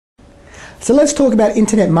So let's talk about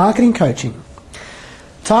internet marketing coaching.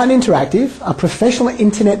 Titan Interactive are professional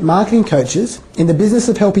internet marketing coaches in the business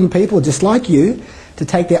of helping people just like you to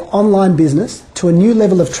take their online business to a new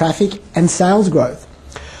level of traffic and sales growth,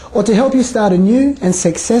 or to help you start a new and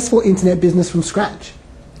successful internet business from scratch.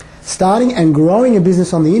 Starting and growing a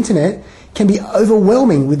business on the internet can be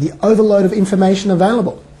overwhelming with the overload of information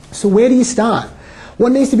available. So where do you start?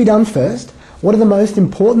 What needs to be done first? What are the most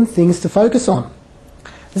important things to focus on?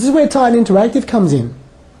 This is where Titan Interactive comes in.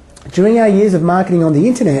 During our years of marketing on the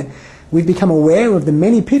internet, we've become aware of the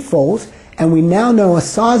many pitfalls, and we now know a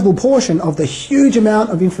sizable portion of the huge amount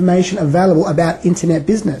of information available about internet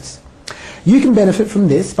business. You can benefit from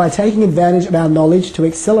this by taking advantage of our knowledge to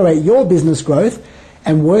accelerate your business growth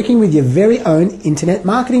and working with your very own internet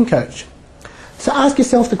marketing coach. So ask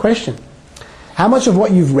yourself the question, how much of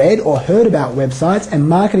what you've read or heard about websites and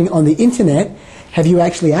marketing on the internet have you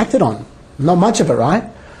actually acted on? Not much of it, right?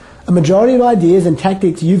 A majority of ideas and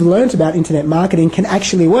tactics you've learnt about internet marketing can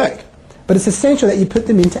actually work, but it's essential that you put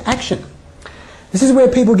them into action. This is where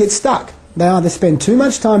people get stuck. They either spend too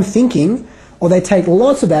much time thinking or they take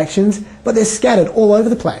lots of actions, but they're scattered all over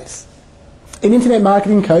the place. An internet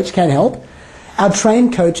marketing coach can help. Our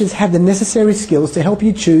trained coaches have the necessary skills to help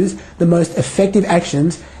you choose the most effective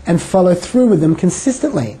actions and follow through with them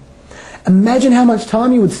consistently. Imagine how much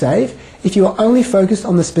time you would save if you are only focused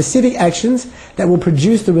on the specific actions that will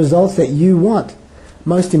produce the results that you want.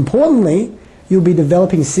 Most importantly, you'll be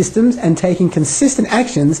developing systems and taking consistent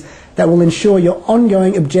actions that will ensure your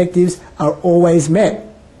ongoing objectives are always met.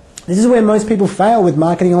 This is where most people fail with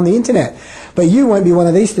marketing on the internet, but you won't be one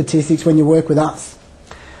of these statistics when you work with us.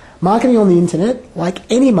 Marketing on the internet, like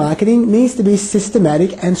any marketing, needs to be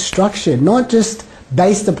systematic and structured, not just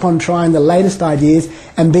based upon trying the latest ideas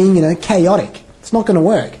and being, chaotic. It's not going to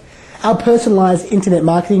work. Our personalized internet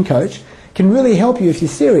marketing coach can really help you if you're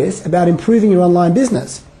serious about improving your online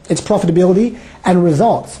business, its profitability and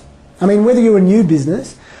results. Whether you're a new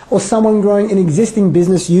business or someone growing an existing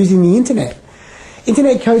business using the internet.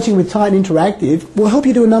 Internet coaching with Titan Interactive will help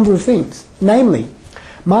you do a number of things, namely,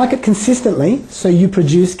 market consistently so you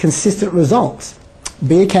produce consistent results.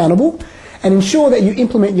 Be accountable and ensure that you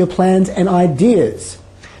implement your plans and ideas.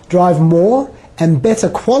 Drive more and better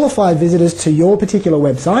qualified visitors to your particular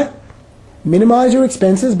website. Minimize your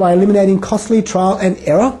expenses by eliminating costly trial and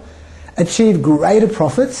error. Achieve greater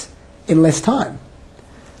profits in less time.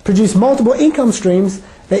 Produce multiple income streams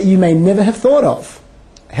that you may never have thought of.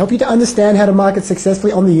 Help you to understand how to market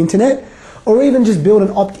successfully on the internet, or even just build an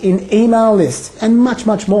opt-in email list, and much,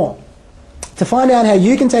 much more. To find out how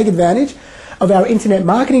you can take advantage of our internet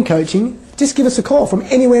marketing coaching, just give us a call from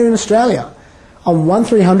anywhere in Australia on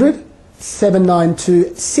 1300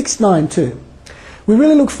 792 692. We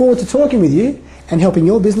really look forward to talking with you and helping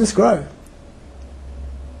your business grow.